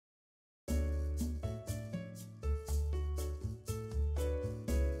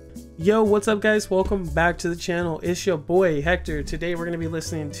Yo, what's up guys? Welcome back to the channel. It's your boy Hector. Today we're going to be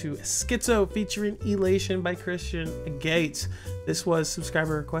listening to Skitzo featuring Elation by Chri tian. This was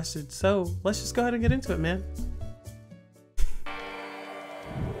subscriber requested, so let's just go ahead and get into it, man.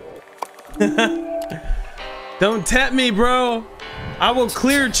 Don't tempt me, bro. I will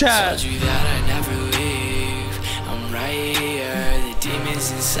clear chat. Told you that I never leave. I'm right here. The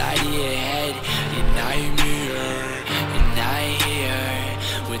demons inside of your head. Your nightmare. And I hear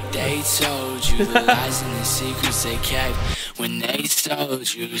what they told you. The lies and the secrets they kept when they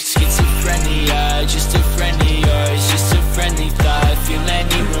told you. Schizophrenia, just a friend of yours. Just a friendly thought. Feel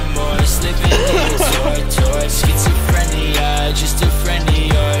any remorse. Living in a torch. Schizophrenia, just a friend of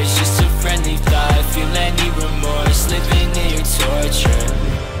yours. Just a friendly thought. Feel any remorse. Living in your torture.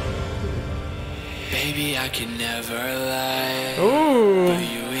 Baby, I can never lie. Ooh. But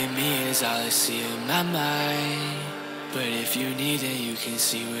you and me is all I see in my mind. But if you need it, you can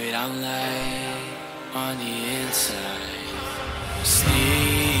see what I'm like on the inside.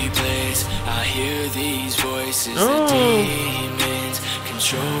 Sleepless, I hear these voices. The demons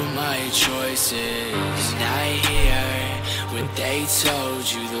control my choices. And I hear what they told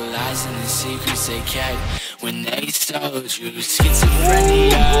you. The lies and the secrets they kept when they told you.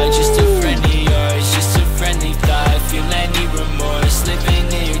 Schizophrenia, just a friend of yours. Just a friendly thought. Feel any remorse. Living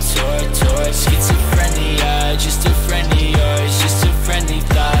in your torch. Schizophrenia, just a friend of yours. Just a friendly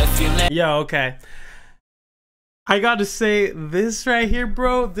thought. Feel any. Yo, okay. I gotta say, this right here,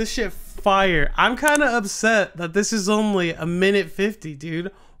 bro, this shit fire. I'm kind of upset that this is only 1:50,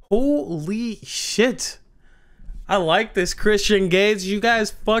 dude. Holy shit. I like this, Chri tian. You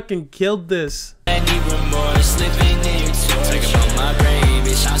guys fucking killed this. Any remorse, living in your torch. Talk about my brain,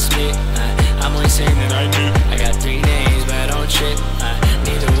 bitch, I'm split. I'm only saying that I do. I got 3 names, but I don't trip.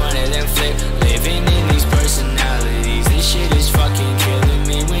 Neither one of them flip. Living in these personalities. This shit is fucking killing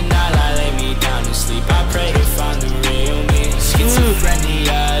me. When I lie, lay me down to sleep. I pray to find the real me.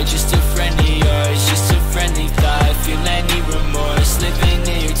 Schizophrenia, just a friend of yours. Just a friendly thought. Feel any remorse. Living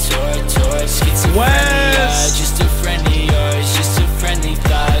in your torch. Schizophrenia, just a friend of yours. Just a friendly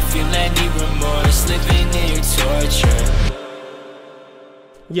thought. Feel any remorse. Living in your torture.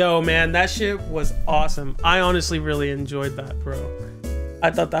 Yo, man, that shit was awesome. I honestly really enjoyed that, bro. I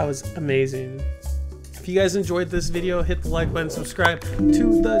thought that was amazing. If you guys enjoyed this video, hit the like button, subscribe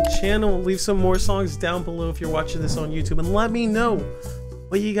to the channel, leave some more songs down below if you're watching this on YouTube, and let me know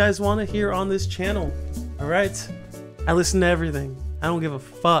what you guys want to hear on this channel. All right, I listen to everything. I don't give a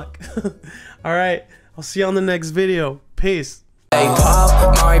fuck. All right, I'll see you on the next video. Peace. Hey,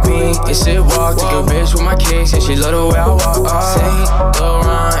 pop my beat, and shit walk. Take a bitch with my kicks, and she love the way I walk. Say,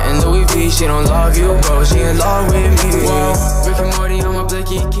 Laurent and Louis V, she don't love you, bro. She in love with me. Whoa, Rick and Morty on my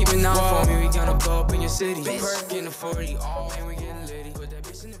blicky, keep it out for me. We gonna blow up in your city. Perk in the 40, oh man, we getting litty. Put that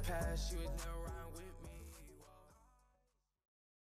bitch in the past, she was never.